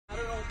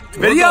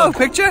Video?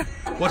 Picture?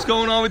 What's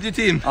going on with your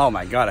team? Oh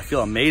my God, I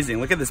feel amazing.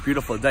 Look at this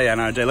beautiful day,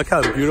 NRJ. Look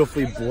how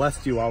beautifully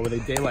blessed you are with a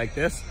day like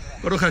this.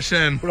 Baruch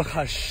Hashem. Baruch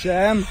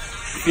Hashem.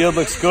 Field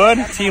looks good.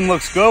 Team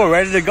looks good. We're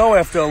ready to go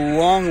after a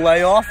long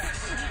layoff.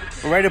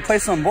 We're ready to play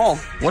some ball.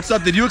 What's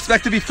up? Did you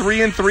expect to be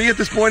 3-3 at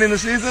this point in the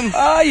season?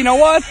 You know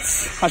what?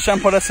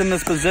 Hashem put us in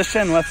this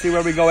position. Let's see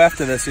where we go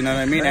after this. You know what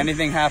I mean?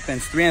 Anything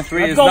happens.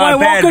 3-3 is not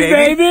bad,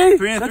 baby.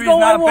 3-3 is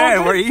not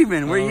bad. We're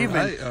even. We're even.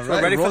 All right.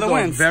 So ready for the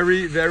wins.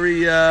 Very,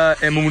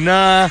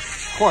 emunah.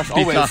 Of course,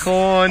 always.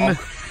 Bitachon.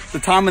 Oh, the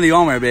time of the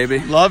Omer, baby.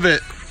 Love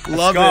it.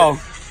 Love Let's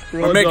it.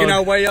 We're making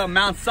our way up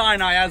Mount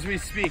Sinai as we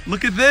speak.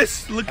 Look at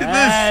this. Look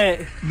at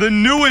this. The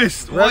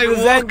newest White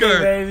Walker.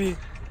 Baby.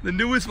 The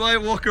newest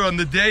White Walker on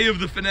the day of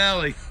the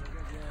finale.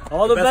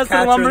 All the best of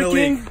the Lumber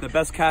Kings. The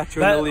best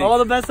catcher in the league. All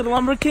the best of the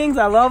Lumber Kings.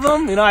 I love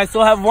them. You know, I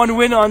still have 1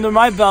 win under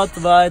my belt,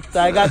 but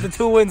I got the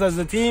 2 wins as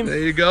a team. There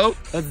you go.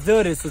 Let's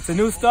do this. It's a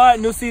new start,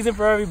 new season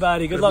for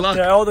everybody. Good luck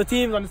to all the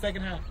teams on the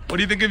second half. What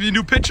do you think of your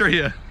new pitcher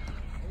here?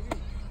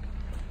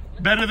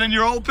 Better than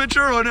your old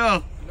pitcher or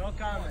no? No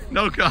comment.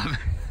 No comment.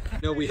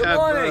 No, we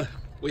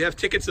have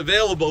tickets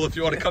available if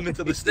you want to come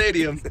into the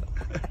stadium.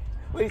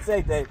 What do you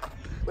say, Dave?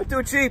 We're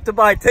too cheap to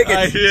buy tickets.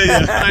 I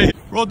hear you.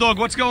 Road Dog,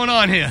 what's going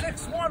on here?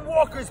 6-1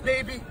 Walkers,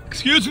 baby.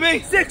 Excuse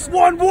me?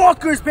 6-1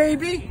 Walkers,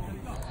 baby.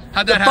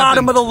 How'd that happen?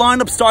 Bottom of the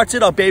lineup starts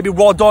it up, baby.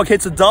 Raw Dog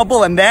hits a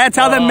double, and that's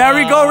how the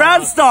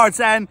merry-go-round starts.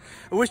 And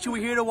I wish you were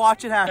here to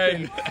watch it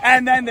happen.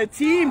 And then the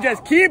team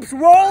just keeps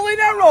rolling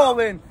and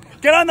rolling.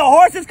 Get on the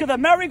horses, because the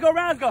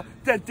merry-go-rounds go.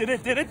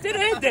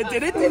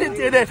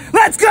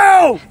 Let's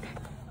go!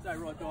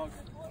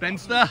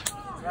 Benster?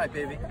 That's right,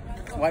 baby.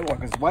 White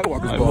Walkers. White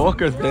Walkers. White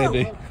Walkers,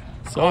 baby.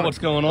 So what's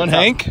going on,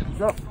 Hank?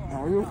 What's up?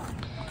 How are you?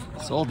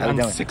 So down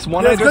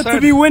 6-1. Feels good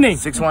to be winning.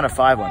 6-1 or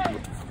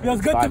 5-1.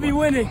 Feels good to be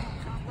winning.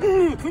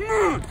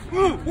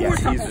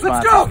 Yes, he's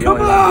Let's go!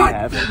 Come on!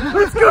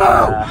 Let's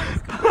go!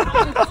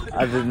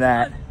 Other than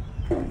that,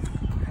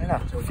 I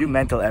don't know. A few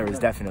mental errors,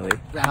 definitely.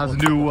 How's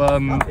the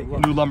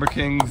new Lumber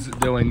Kings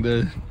doing?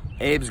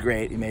 Abe's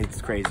great. He made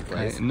crazy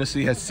plays. And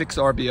Nissi has 6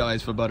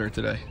 RBIs for Butter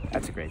today.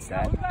 That's a great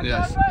stat.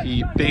 Yes,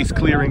 he base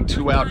clearing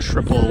 2-out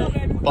triple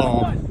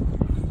bomb.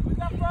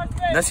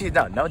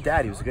 No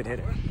doubt he was a good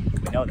hitter.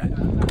 We know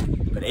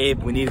that. But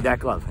Abe, we needed that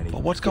glove.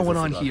 But what's going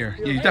on here?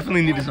 Yeah, you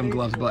definitely needed some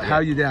gloves, but how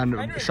are you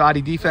down?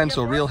 Shoddy defense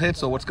or real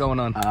hits, or what's going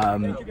on?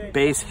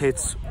 Base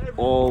hits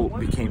all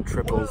became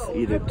triples,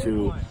 either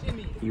to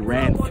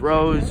errant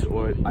throws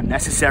or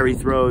unnecessary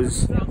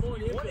throws.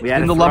 We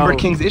had the Lumber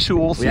Kings issue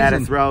all season. We had a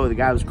throw. The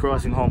guy was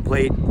crossing home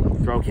plate.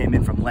 Throw came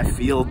in from left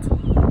field.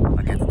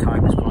 Like at the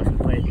time, he was crossing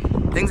the plate.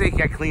 Things that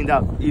get cleaned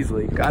up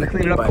easily. Got to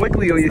clean it up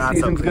quickly or your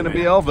season's going to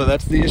be over.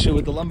 That's the issue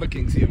with the Lumber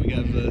Kings here. We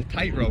have the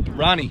tightrope.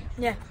 Ronnie.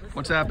 Yeah.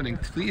 What's happening?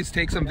 Please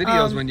take some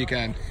videos when you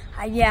can.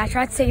 Yeah, I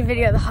tried to take a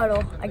video of the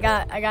huddle. I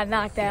got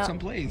knocked out. Some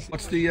plays.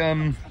 What's the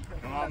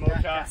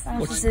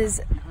This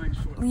is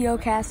Leo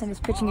Cass and he's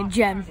pitching a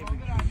gem.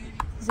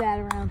 He's at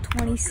around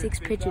 26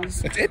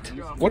 pitches. That's it?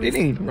 What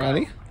inning,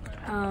 Ronnie?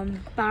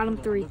 Bottom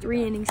 3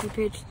 innings he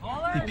pitched.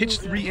 He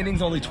pitched 3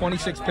 innings, only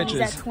 26 pitches.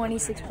 He's at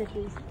 26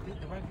 pitches.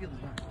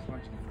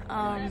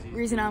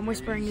 Reason I'm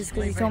whispering is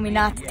because he told me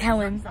not to tell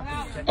him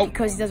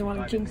because he doesn't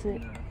want to jinx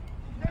it.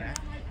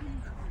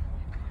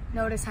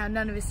 Notice how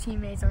none of his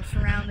teammates are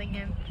surrounding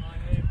him.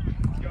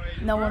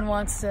 No one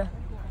wants to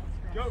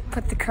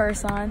put the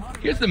curse on.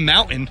 Here's the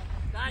mountain.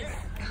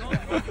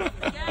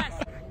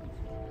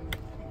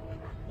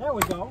 There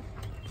we go.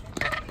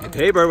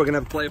 Tabor, we're going to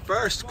have to play it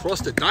first.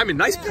 Cross the diamond.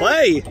 Nice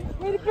play.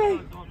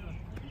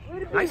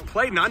 Nice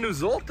play. Nanu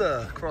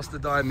Zolta across the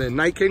diamond.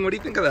 Night King, what do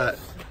you think of that?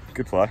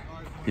 Good play.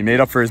 He made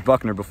up for his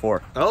Buckner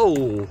before.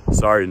 Oh.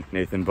 Sorry,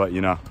 Nathan, but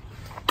you know,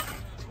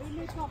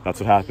 that's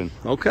what happened.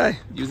 Okay.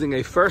 Using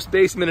a first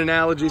baseman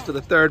analogy for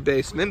the third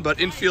baseman, but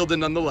infielder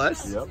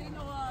nonetheless. Yep.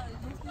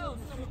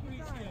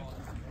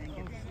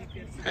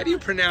 How do you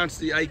pronounce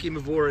the Ike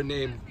Mavora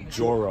name?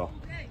 Jorah.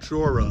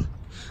 Jorah.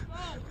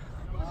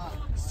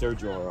 Sir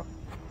Jorah.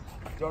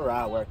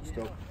 Jorah works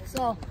too.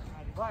 So,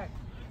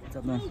 What's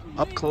up, man?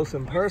 Up close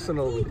and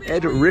personal with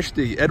Ed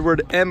Rishti,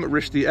 Edward M.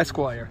 Rishti,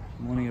 Esquire.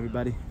 Morning,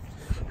 everybody.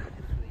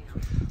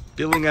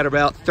 Billing at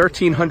about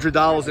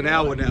 $1,300 an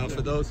hour now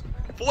for those.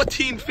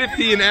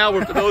 $14.50 an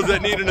hour for those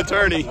that need an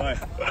attorney.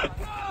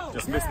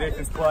 Just missed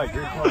Nathan's play.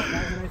 Great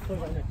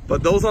play.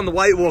 But those on the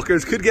White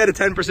Walkers could get a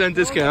 10%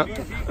 discount.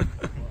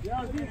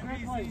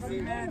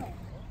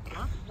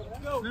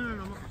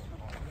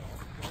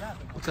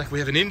 Looks like we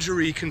have an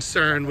injury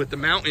concern with the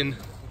mountain.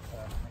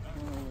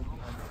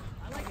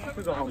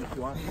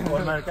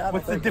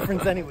 What's the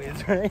difference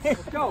anyways, right?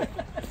 Let's go.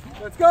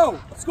 Let's go.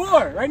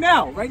 Score right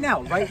now. Right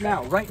now. Right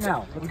now. Right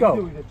now. Let's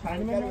go.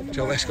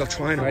 Joe Eshkov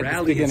trying to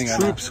rally his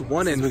troops.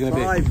 1 and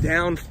 5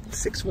 down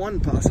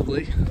 6-1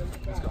 possibly.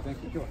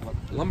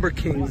 Lumber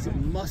Kings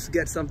must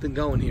get something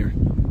going here.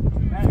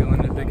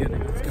 Feeling the big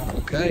inning. Let's go.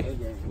 Okay,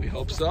 we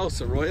hope so.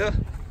 Soroya,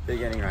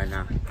 Big inning right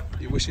now.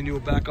 you wishing you were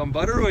back on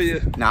Butter or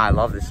you? Nah, I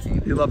love this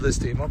team. You love this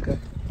team, okay.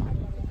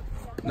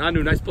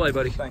 Nanu, nice play,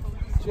 buddy. Thank you.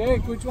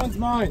 Jake, which one's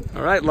mine?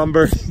 All right,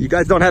 Lumber. You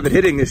guys don't have a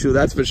hitting issue,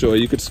 that's for sure.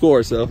 You could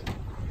score, so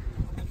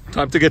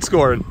time to get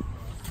scoring.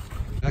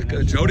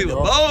 Jody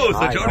LeBeau,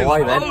 the Jody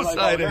LeBeau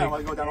sighting.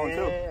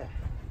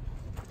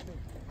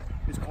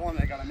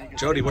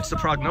 Jody, what's the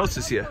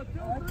prognosis here?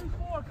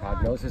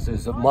 Prognosis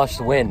is a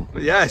must win.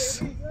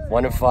 Yes.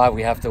 1 in 5,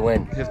 we have to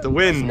win. You have to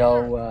win.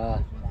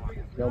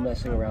 There's no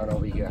messing around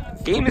over here.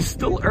 Game is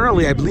still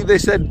early. I believe they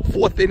said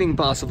 4th inning,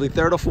 possibly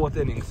 3rd or 4th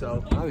inning.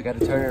 So. Oh, we got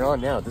to turn it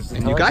on now. This is the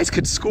time. You guys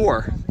could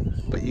score,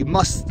 but you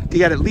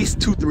get at least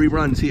 2-3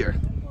 runs here.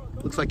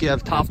 Looks like you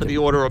have top of the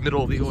order or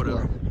middle of the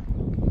order.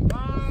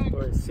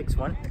 Or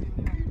 6-1.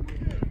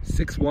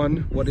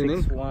 6-1. What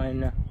inning?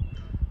 6-1.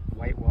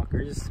 White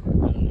Walkers.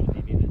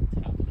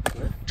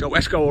 Joe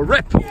Eschko a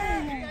rip.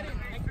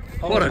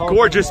 What a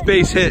gorgeous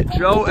base hit.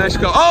 Joe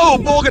Eschko. Oh,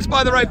 ball gets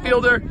by the right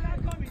fielder.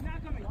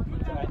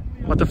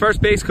 But the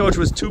first base coach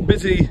was too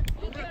busy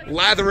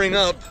lathering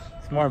up.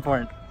 It's more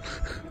important.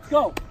 Let's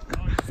go.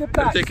 Sit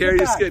back. Take care of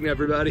your skin,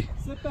 everybody.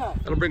 Sit back.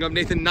 That'll bring up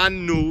Nathan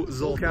Nanu.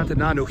 Zol count to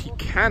Nanu. He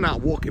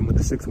cannot walk in with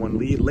the 6-1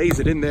 lead. Lays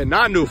it in there.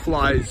 Nanu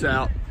flies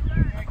out.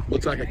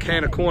 Looks like a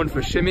can of corn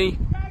for Shimmy.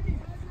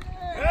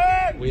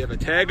 We have a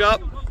tag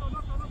up.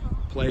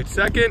 Play it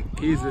second.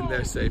 He's in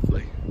there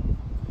safely.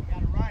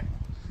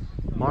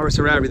 Morris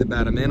Harari, the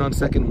batter. Man on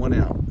second, 1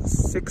 out.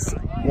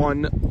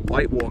 6-1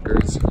 White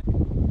Walkers.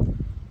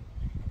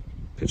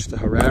 Pitch to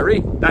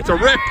Harari. That's a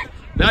rip.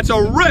 That's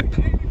a rip.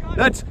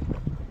 That's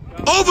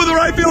over the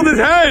right fielder's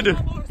head.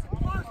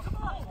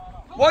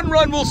 1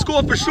 run will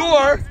score for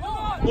sure.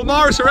 Will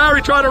Morris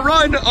Harari try to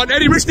run on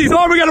Eddie Richte's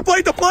arm? We got to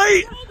play the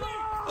plate.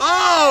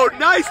 Oh,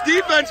 nice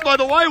defense by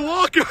the White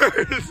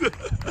Walkers.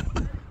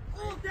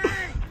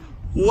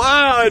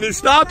 Wow, and it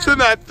stops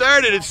him at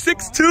third, and it's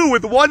 6-2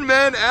 with 1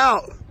 man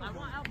out.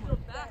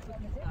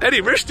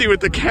 Eddie Richte with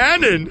the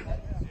cannon.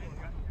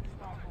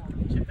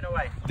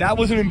 That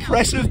was an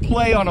impressive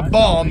play on a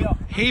bomb.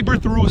 Haber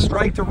threw a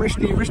strike to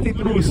Richte. Richte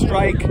threw a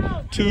strike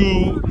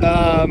to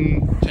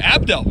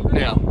Abdo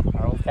now.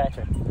 Our old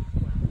catcher.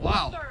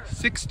 Wow,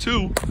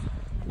 6-2.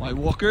 White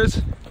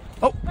Walkers.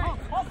 Oh,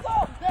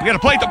 we got to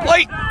play at the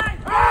plate.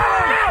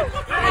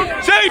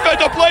 Safe at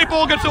the plate.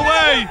 Ball gets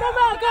away.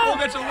 Ball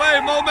gets away.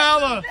 Mo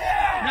Mala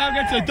now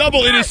gets a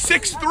double. It is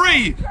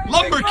 6-3.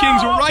 Lumber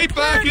Kings right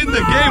back in the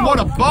game. What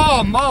a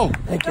bomb, Mo.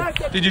 Thank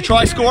you. Did you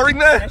try scoring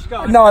there?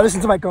 No, I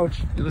listened to my coach.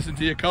 You listened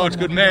to your coach.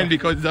 Good man,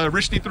 because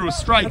Richte threw a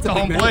strike to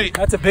home plate.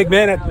 That's a big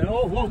man.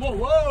 Whoa, whoa, whoa,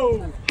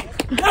 whoa.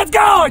 Let's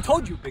go. I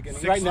told you, big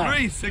inning. Right now.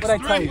 6-3. What'd I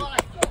tell you?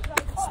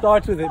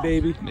 Starts with it,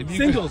 baby. Maybe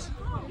Singles.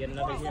 Get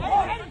another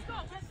here.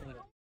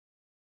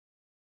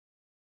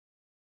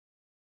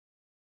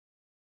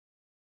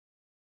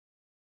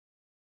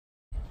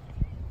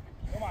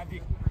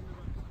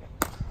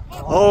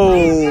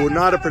 Oh,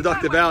 not a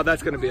productive out.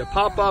 That's going to be a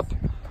pop-up.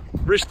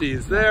 Richte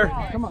is there.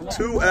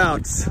 2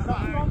 outs.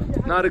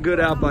 Not a good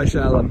out by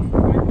Shalom.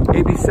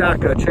 A.B.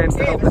 Saka, a chance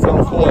to help his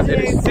own cause. It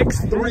is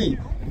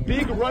 6-3.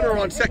 Big runner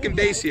on second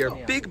base here.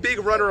 Big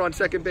runner on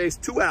second base.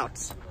 2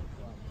 outs.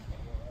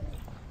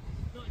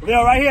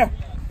 Leo, right here.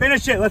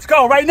 Finish it. Let's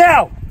go right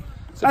now.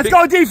 Let's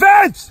go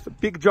defense. It's a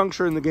big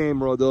juncture in the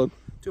game, Raw Dog.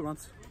 2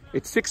 runs.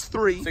 It's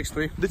 6-3.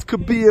 6-3. This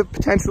could be a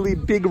potentially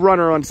big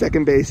runner on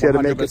second base here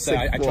to make it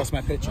 6-4. I trust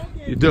my pitcher.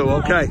 You do,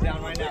 okay.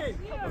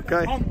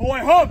 Okay. Come, boy,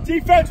 home.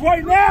 Defense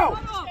right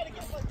now.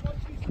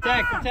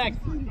 Attack.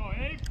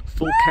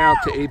 Full count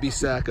to A.B.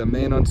 Saka,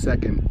 man on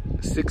second.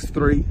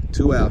 6-3,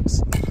 2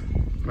 outs.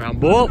 Ground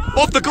ball,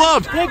 off the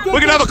glove. We're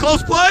going to have a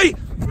close play.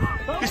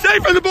 He's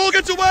safe and the ball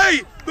gets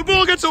away. The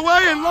ball gets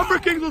away and Lumber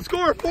Kings will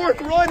score a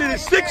 4th run. It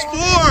is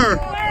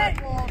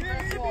 6-4.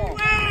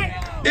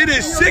 It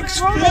is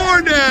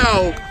 6-4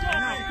 now.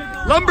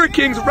 Lumber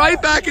Kings right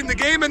back in the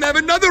game and have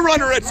another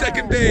runner at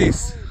second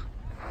base.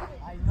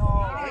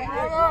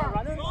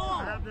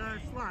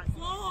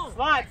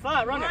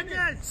 Slide, runner.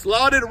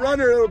 Slotted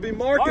runner, it'll be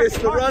Marcus,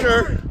 the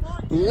runner.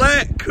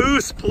 Let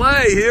Coos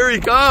play, here he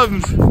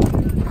comes.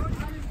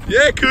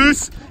 Yeah,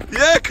 Coos.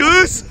 Yeah,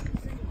 Coos.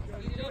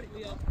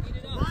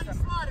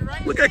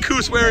 Look at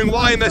Coos wearing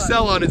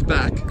YMSL on his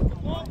back.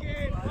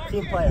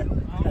 Team player.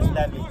 That's what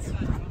that means.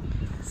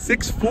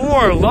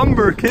 6-4,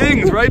 Lumber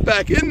Kings right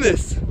back in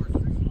this.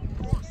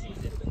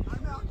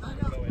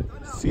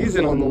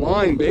 Season on the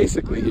line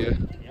basically here.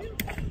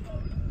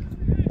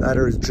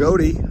 Batter is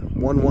Jody,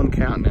 1-1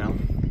 count now.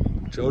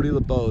 Jody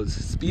LeBeau.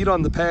 Speed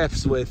on the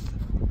paths with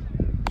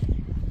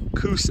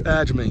Koos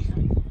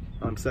Ajmi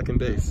on second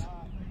base.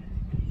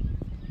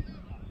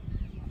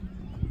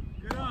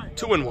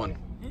 2-1.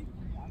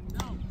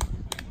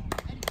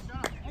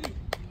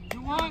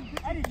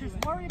 Eddie,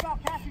 just worry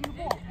about passing the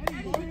ball.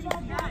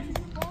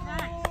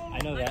 I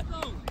know that.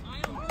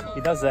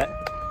 He does that.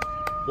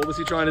 What was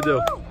he trying to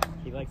do?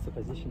 He likes to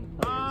position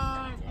the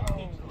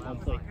players on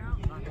plate.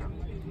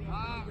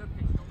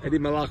 Eddie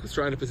Malak was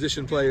trying to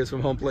position players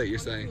from home plate, you're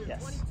saying?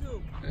 Yes.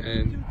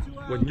 And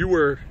when you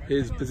were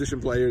his position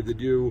player, did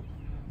you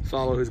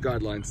follow his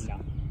guidelines? No.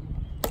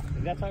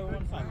 That's why we're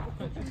on time.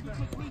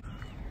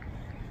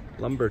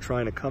 Lumber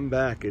trying to come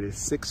back. It is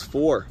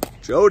 6-4.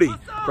 Jody,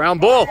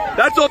 ground ball.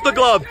 That's off the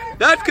glove.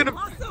 That's gonna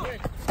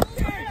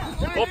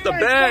off the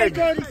bag.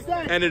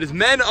 And it is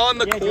men on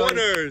the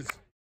corners.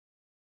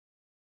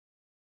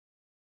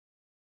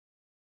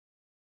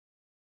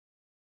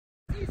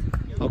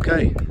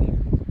 Okay.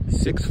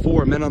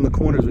 6-4. Men on the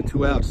corners with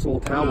 2 outs.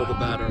 Saul Towell, the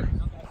batter.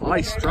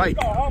 High strike.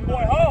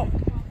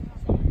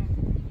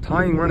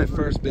 Tying run at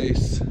first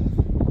base.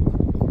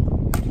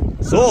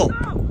 Saul.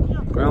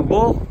 Ground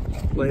ball.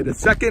 Play the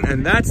second,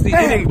 and that's the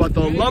inning, but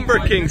the Lumber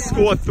Kings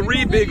score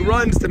 3 big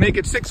runs to make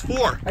it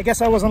 6-4. I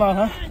guess I wasn't on,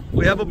 huh?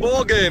 We have a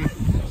ball game.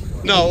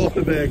 No, off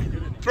the bag.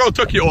 Throw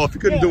took you off.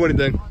 You couldn't do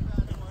anything.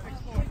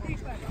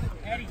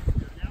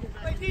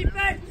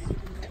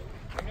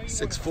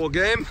 6-4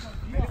 game.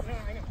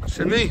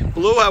 Shimmy,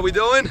 Blue, how we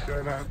doing?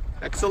 Good, man.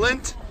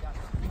 Excellent.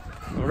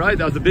 All right,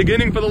 that was a big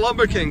inning for the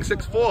Lumber Kings,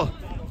 6-4.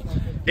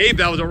 Abe,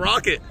 that was a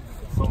rocket.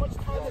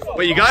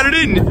 Wait, you got it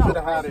in?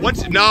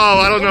 No,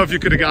 I don't know if you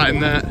could have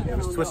gotten that. It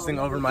was twisting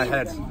over my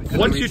head.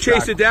 Once you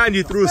chased it down,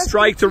 you threw a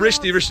strike to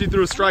Rishdi. Rishdi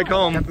threw a strike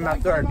home. Kept him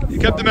at third. You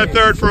kept him at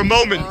third for a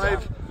moment.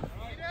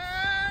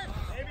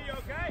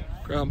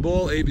 Ground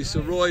ball, A.B.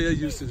 Soroya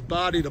used his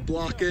body to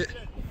block it,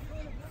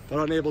 but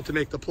unable to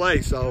make the play,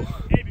 so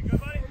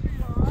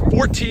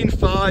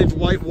 14-5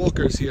 White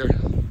Walkers here.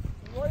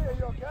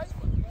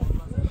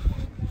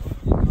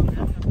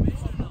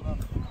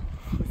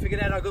 We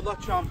figured out our good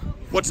luck charm.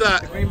 What's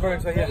that?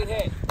 Greenbergs are here.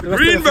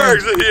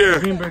 Greenbergs are here.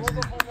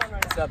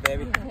 What's up,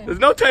 baby? There's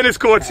no tennis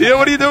courts here.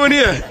 What are you doing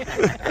here?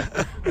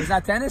 Is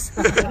that tennis?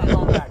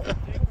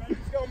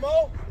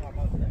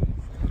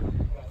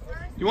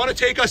 You want to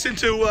take us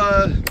into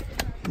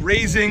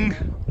raising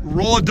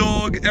raw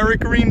dog Eric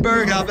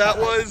Greenberg, how that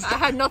was? I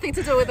had nothing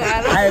to do with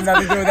that. I had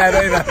nothing to do with that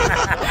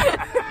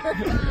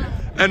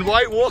either. And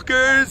White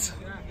Walkers.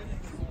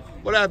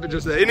 What happened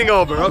just there? Inning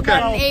over, okay.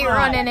 An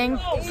 8-run inning.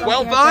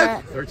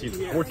 12-5?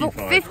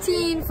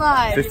 14-5.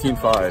 15-5.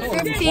 15-5.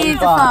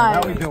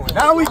 15-5.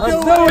 Now we do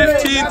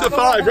it.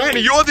 15-5.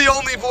 Randy, you're the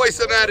only voice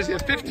that matters here.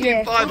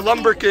 15-5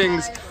 Lumber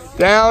Kings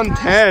down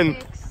 10.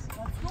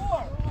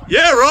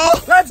 Yeah, roll.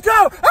 Let's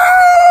go.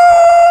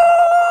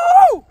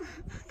 Oh!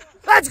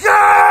 Let's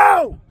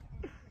go.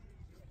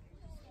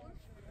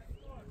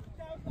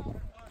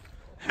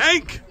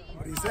 Hank.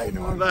 What do you say,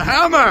 the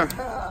hammer.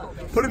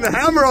 Putting the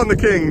hammer on the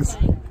Kings.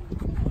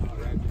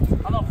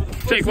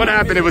 Jake, what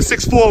happened? It was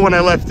 6-4 when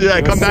I left. Yeah,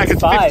 I come back,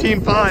 it's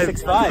 15-5.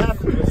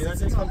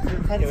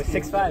 6-5. It was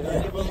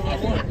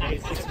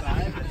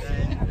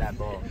 6-5. That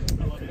ball.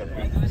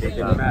 It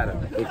didn't matter.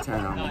 Big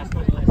time.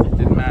 It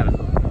didn't matter.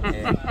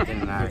 It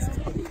didn't matter.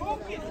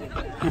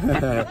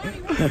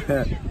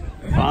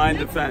 Behind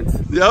the fence.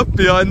 Yep,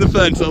 behind the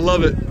fence. I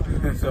love it.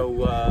 So,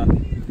 what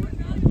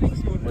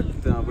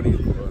are you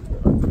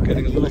doing?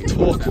 Getting a little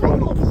talk from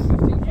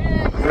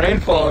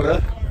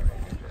grandfather.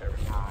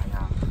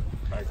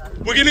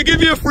 We're going to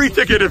give you a free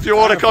ticket if you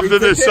want to come to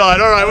this side.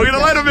 All right, we're going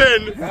to let him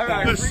in.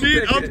 The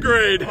seat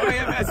upgrade.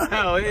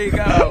 There you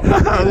go.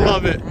 I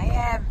love it. I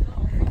am.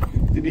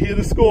 Did you hear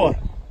the score?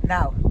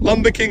 No.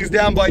 Lumber Kings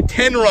down by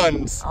 10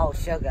 runs. Oh,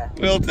 sugar.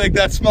 We'll take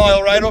that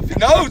smile right off.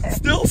 No,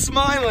 still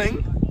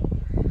smiling.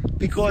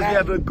 Because we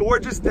have a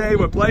gorgeous day.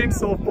 We're playing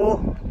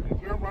softball.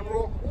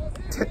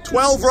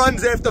 12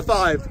 runs after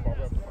 5.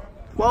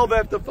 12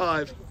 after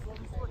 5.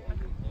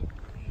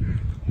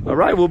 All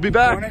right, we'll be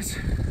back. I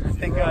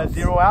think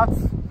 0 outs.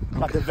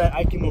 Got the vet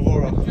Ike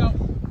Mavora.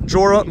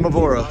 Jorah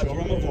Mavora.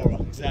 Jorah Mavora,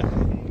 exactly.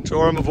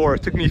 Jorah Mavora.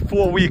 It took me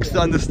 4 weeks to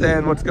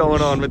understand what's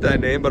going on with that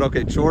name, but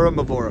okay, Jorah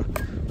Mavora.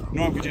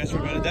 Norm, could you ask for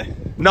a better day?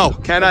 No,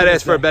 cannot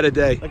ask for a better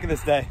day. Look at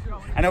this day.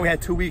 I know we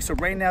had 2 weeks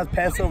of rain now,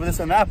 Passover, this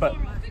and that, but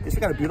this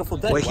got a beautiful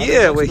day. We're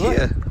here, we're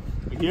here.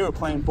 We're here, we're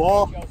playing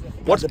ball.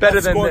 What's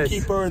better than this?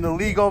 Scorekeeper in the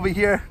league over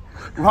here,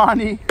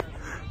 Ronnie.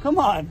 Come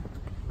on.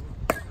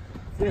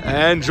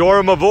 And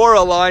Jorah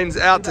Mavora lines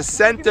out to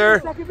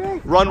center.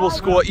 Run will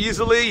score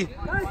easily.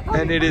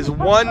 And it is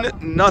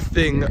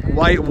 1-0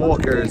 White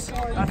Walkers.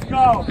 Let's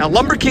go. Now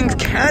Lumber Kings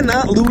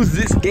cannot lose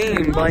this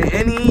game by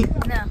any...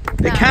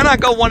 They cannot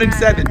go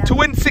 1-7.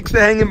 2-6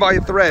 they're hanging by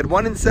a thread.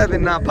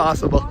 1-7 not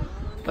possible.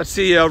 Let's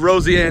see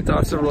Rosie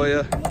Anton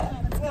Soroya.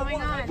 What's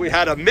going on? We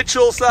had a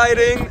Mitchell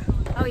sighting.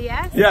 Oh,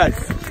 yes?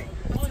 Yes.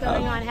 What's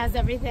going on? How's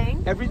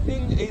everything?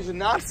 Everything is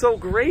not so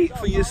great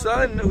for your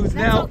son, who's That's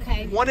now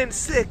okay.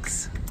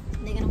 1-6.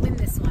 They're going to win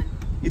this one.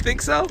 You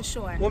think so? For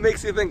sure. What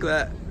makes you think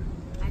that?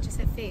 I just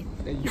have faith.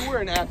 And you were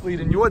an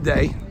athlete in your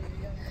day.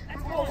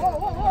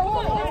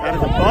 That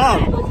is a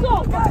bomb.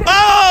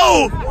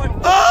 Oh!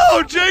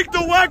 Oh! Jake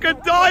the Whack, a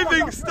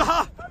diving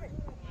stop.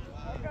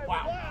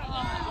 Wow.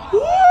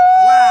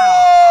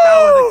 That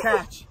was a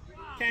catch.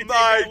 Can't take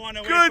that one My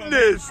away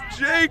goodness,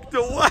 Jake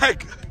the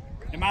Whack.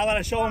 Am I allowed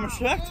to show him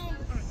respect?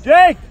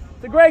 Jake,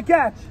 it's a great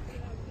catch.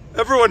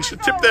 Everyone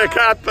should tip their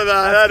cap for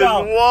that. That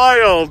go. is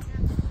wild.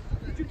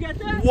 Did you get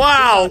that?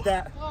 Wow.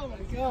 That. Oh, my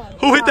God.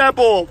 Who hit that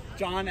ball?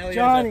 John Eliezer.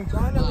 Johnny.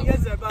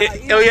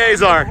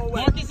 Eleazar.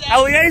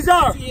 Eliezer.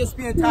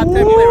 ESPN top 10 player right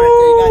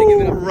there. You got to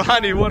give it up.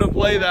 Ronnie, what a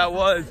play that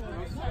was.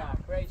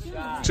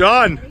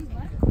 John.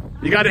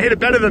 You got to hit it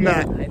better than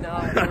that. I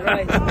know, you're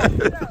right.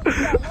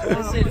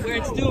 Listen, where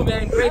it's due,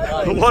 man. Great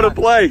play. What a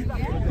play.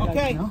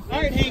 Okay. All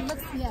right, Hank.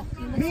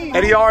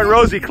 Eddie R. and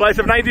Rosie, class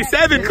of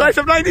 97. Class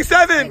of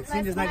 97.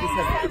 Seniors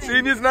 97.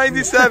 Seniors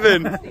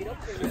 97.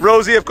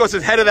 Rosie, of course,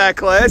 is head of that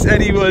class.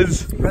 Eddie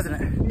was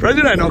President.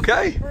 president,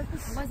 okay. I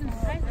wasn't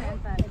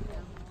president, but.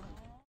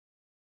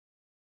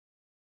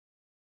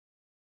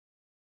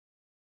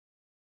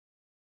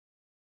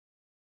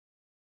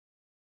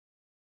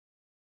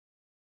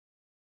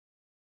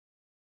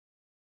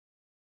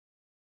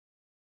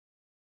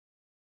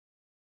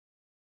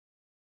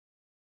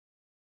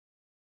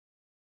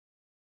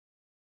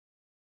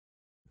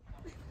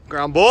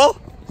 Ground ball.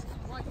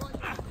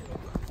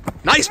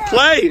 Nice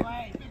play.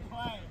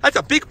 That's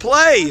a big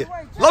play.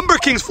 Lumber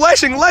Kings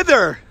flashing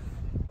leather.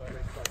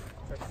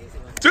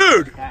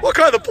 Dude, what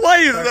kind of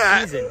play is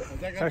that?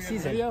 It's our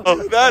season.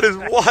 Oh, that is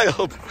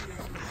wild.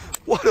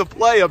 What a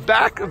play. A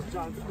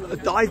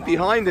dive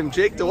behind him.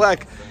 Jake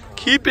Dweck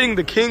keeping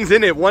the Kings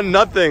in it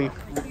 1-0.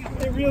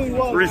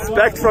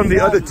 Respect from the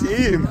other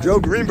team. Joe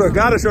Greenberg,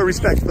 gotta show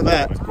respect for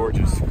that.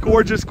 Gorgeous.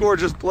 Gorgeous,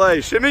 gorgeous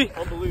play. Shimmy?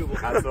 Unbelievable.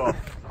 Hats off.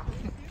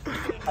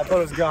 I thought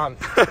it was gone.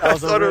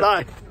 So did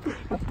I.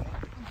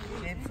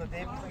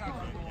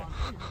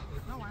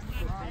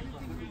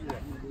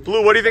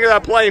 Blue, what do you think of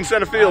that play in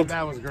center field?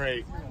 That was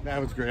great.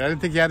 That was great. I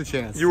didn't think you had a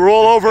chance. You were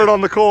all over it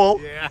on the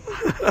call. Yeah.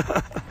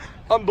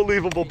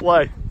 Unbelievable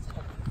play.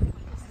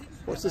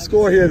 What's the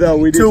score here, though?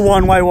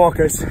 2-1 White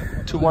Walkers.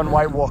 2-1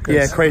 White Walkers.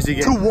 Yeah, crazy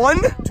game. 2-1?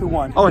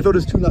 2-1. Oh, I thought it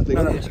was 2-0.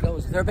 No, no. Go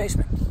was third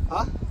baseman.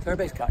 Huh? Third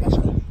base guy.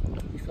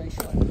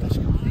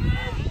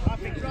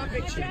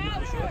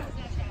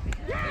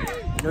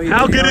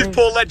 How good is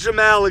Paulette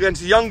Jamal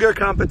against younger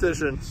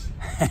competition?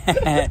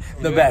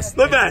 The best.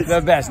 The best.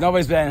 The best.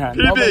 Nobody's better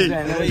than her.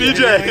 PB,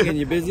 BJ. And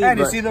you're busy. And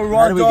you see the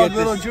Raw Dog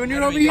Little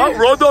Junior over here? Oh,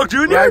 Raw Dog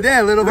Jr.? Right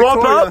there, little Raw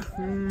Victoria.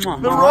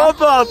 Pup? The Raw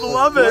Pup,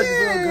 love it.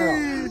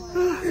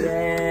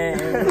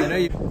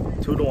 Yeah.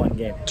 2-1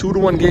 game.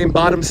 2-1 game,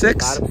 bottom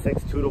six. Bottom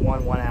 6,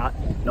 2-1, 1 out.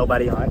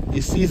 Nobody on.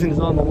 Your season is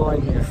on the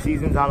line here.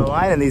 Season's on the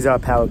line, and these are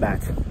power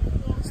bats.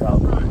 So.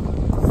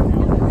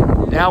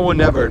 Now or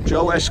never.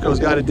 Joe Eshko's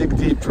got to dig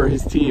deep for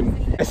his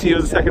team. I see he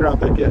was a second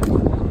round pick yet.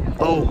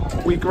 Oh,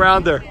 weak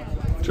rounder.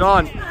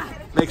 John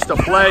makes the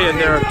play, and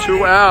there are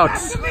 2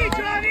 outs.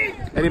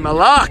 Eddie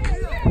Malak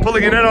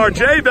pulling an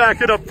NRJ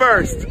back it up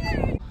first.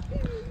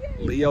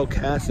 Leo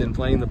Casson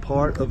playing the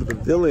part of the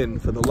villain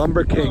for the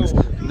Lumber Kings.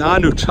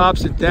 Nanu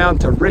chops it down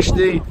to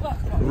Rishdi.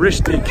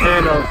 Rishdi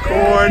can of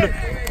corn,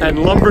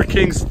 and Lumber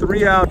Kings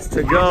 3 outs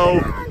to go.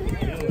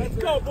 Let's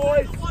go,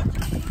 boys.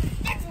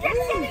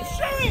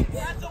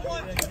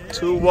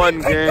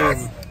 2-1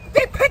 game.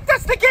 They picked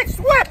us to get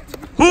swept.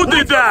 Who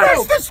did that?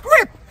 That's the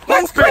script. Who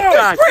picked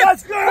that?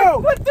 Let's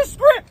go. Flip the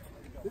script.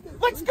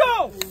 Let's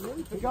go.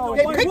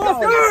 They picked us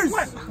to get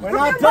swept.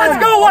 Let's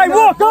go, White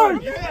Walkers.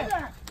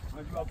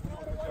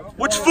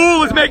 Which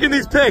fool is making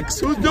these picks?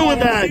 Who's doing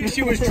that?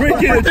 She was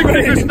drinking.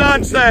 Ridiculous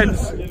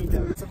nonsense.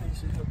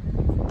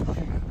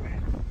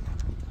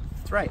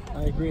 That's right.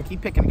 I agree.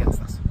 Keep picking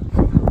against us.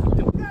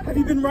 Have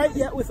you been right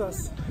yet with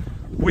us?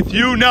 With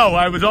you, no.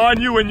 I was on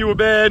you when you were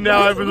bad.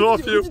 Now I was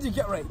off you. What did you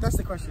get right? That's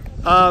the question.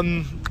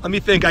 Let me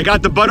think. I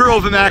got the butter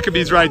over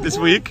Maccabees right this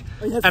week,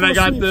 and I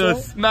got the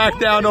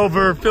SmackDown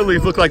over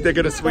Phillies. Look like they're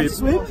gonna sweep.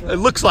 It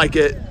looks like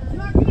it.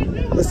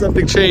 Unless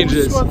something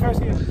changes.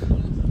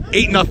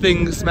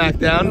 8-0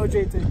 SmackDown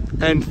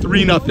and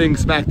 3-0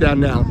 SmackDown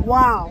now.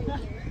 Wow.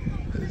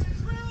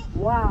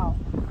 Wow.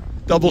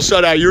 Double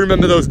shutout. You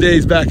remember those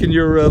days back in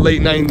your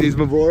late 90s,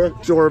 Mavora?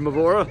 Jorah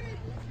Mavora?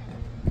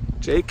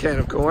 Jake, can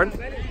of corn.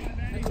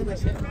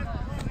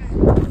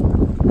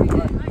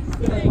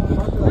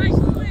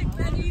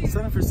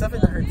 7 for 7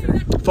 I heard today.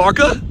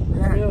 Farka?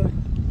 Yeah,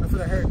 that's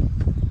what I heard.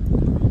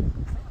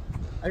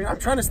 I mean, I'm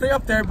trying to stay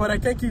up there, but I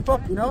can't keep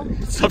up, you know?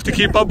 It's tough to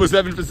keep up with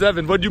 7 for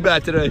 7. What'd you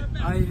bat today?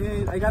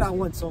 I got out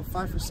once, so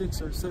 5 for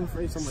 6 or 7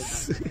 for 8, something like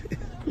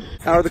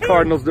that. How are the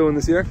Cardinals doing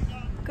this year?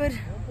 Good.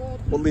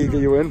 What league are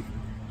you in?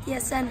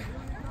 DSN.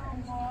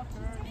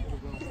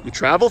 You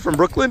travel from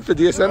Brooklyn for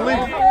DSN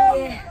League?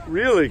 Yeah.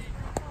 Really?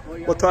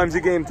 What time's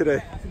your game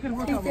today?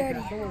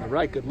 3:30. All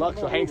right, good luck.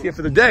 So Hank's here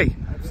for the day.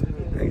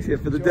 Hank's here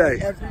for the day.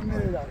 Every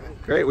minute of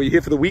it. Great. Were you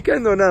here for the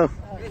weekend or no?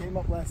 I came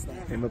up last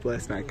night. Came up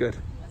last night. Good.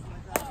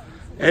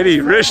 Eddie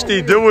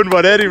Rishdi doing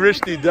what Eddie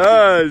Rishdi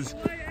does.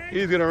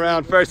 He's going to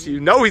round first. You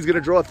know he's going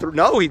to draw through.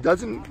 No, he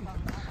doesn't.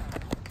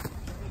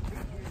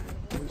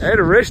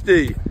 Eddie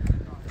Rishdi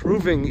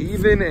proving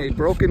even a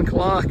broken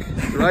clock.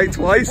 Right,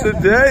 twice a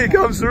day.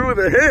 Comes through with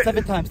a hit.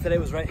 7 times today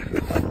was right.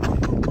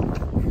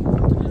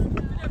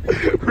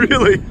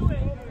 Really?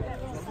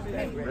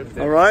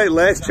 All right,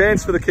 last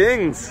chance for the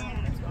Kings.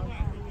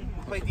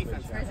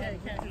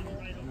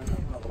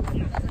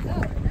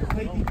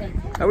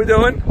 How we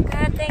doing?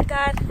 Good, thank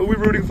God. Who are we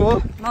rooting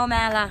for? Mo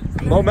Mala.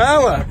 Mo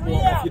Mala.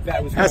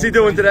 How's he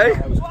doing today?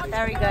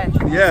 Very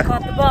good. Yeah.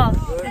 Caught the ball.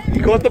 He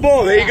caught the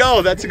ball. There you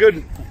go. That's a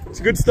good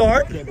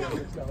start.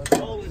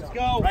 Let's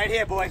go. Right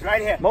here, boys.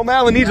 Right here. Mo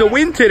Mala needs a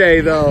win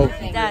today, though.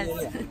 He does.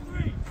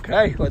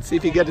 Okay, let's see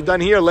if he can get it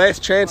done here.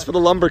 Last chance for the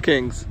Lumber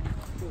Kings.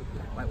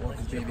 White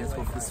Walkers, baby. Let's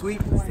go for the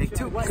sweep. Let's take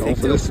two. Going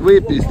for the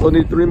sweep. You still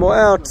need 3 more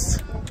outs.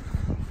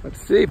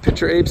 Let's see.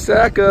 Pitcher Abe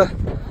Saka.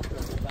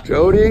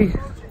 Jody.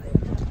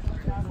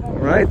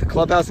 All right, the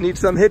clubhouse needs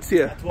some hits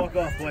here. Let's walk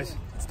off, boys.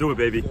 Let's do it,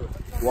 baby.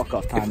 Walk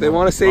off time. If they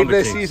want to save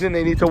their season,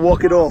 they need to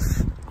walk it off.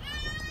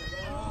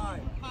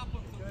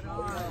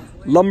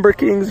 Lumber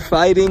Kings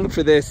fighting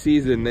for their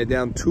season. They're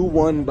down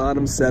 2-1,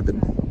 bottom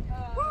 7.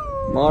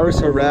 Morris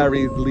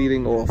Harari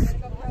leading off.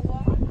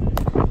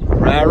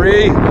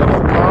 Harari,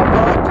 little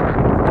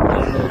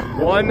pop-up.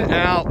 There's 1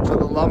 out to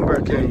the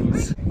Lumber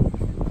Kings.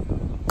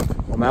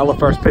 O'Malley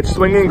first pitch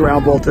swinging,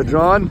 ground ball to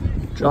John.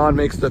 John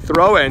makes the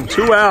throw and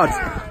 2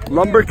 outs.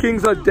 Lumber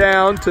Kings are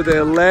down to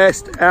their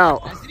last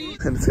out.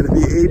 And it's going to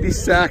be A.B.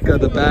 Saka,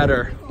 the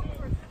batter.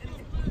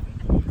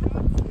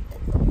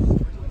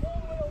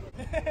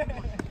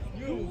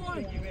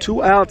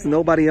 Two outs,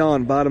 nobody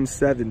on, bottom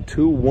 7.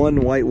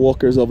 2-1 White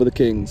Walkers over the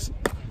Kings.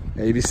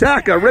 A.B.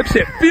 Saka rips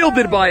it,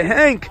 fielded by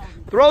Hank,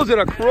 throws it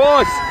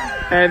across,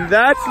 and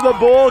that's the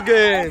ball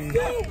game.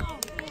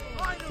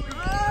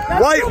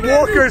 White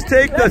Walkers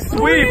take the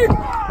sweep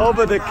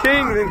over the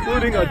Kings,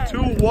 including a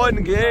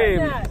 2-1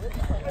 game.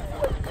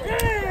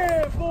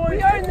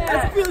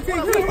 That's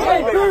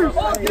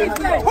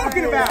what I'm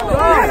talking about.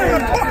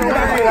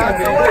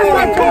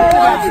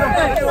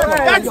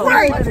 That's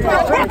right. That's what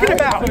I'm talking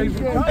about.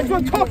 That's what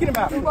I'm talking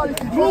about.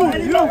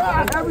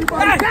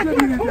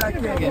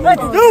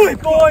 Let's do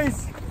it,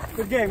 boys.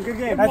 Good game, good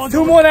game. That's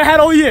 2 more than I had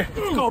all year.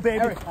 Let's go,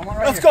 baby.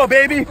 Let's go,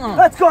 baby.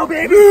 Let's go,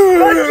 baby.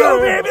 Let's go,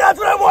 baby. That's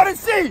what I want to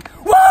see.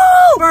 Woo!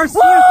 First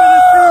win for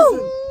the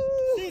season.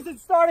 Season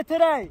started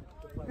today.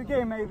 Good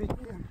game, baby.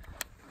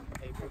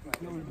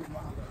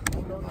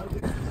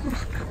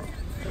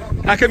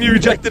 How come you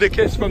rejected a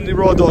kiss from the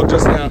Raw Dog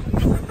just now?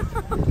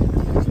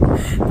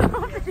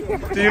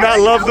 Do you not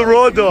love the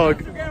Raw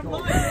Dog?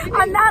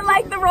 I'm not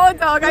like the Raw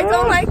Dog. I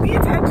don't like the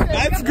attention.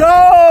 Let's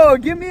go.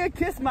 Give me a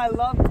kiss, my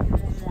love.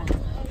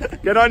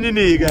 Get on your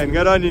knee again.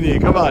 Get on your knee.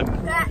 Come on.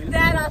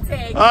 That I'll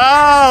take.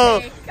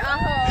 Oh!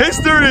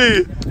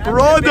 History!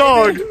 Raw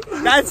Dog!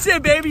 That's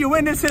it, baby. You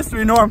win this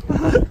history, Norm.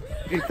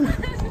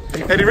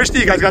 Eddie Richie,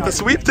 you guys got the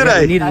sweep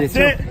today. We needed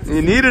it, too.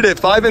 You needed it.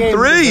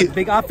 5-3.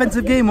 Big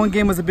offensive game. One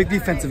game was a big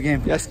defensive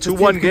game. Yes,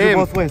 2-1 game.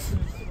 Both ways.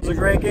 It was a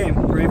great game.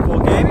 Great full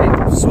game.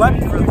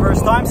 Swept for the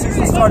first time.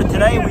 Season started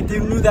today. We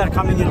knew that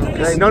coming into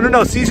this. Okay,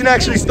 no. Season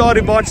actually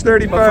started March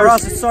 31st. But for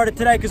us, it started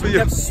today because we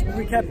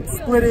kept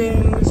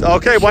splitting. So,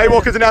 okay, White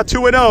Walkers are now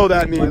 2-0.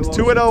 That means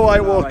 2-0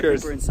 White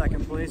Walkers. We're in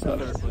second place or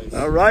third place.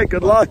 All right,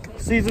 good luck.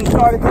 Season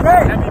started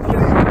today.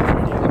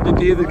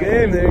 MVP of the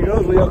game. There you go.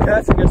 Leo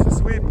Katzen gets the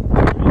sweep.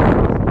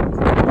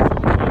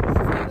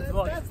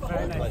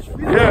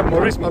 Yeah,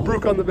 Maurice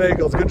Mabruk on the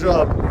bagels. Good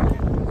job.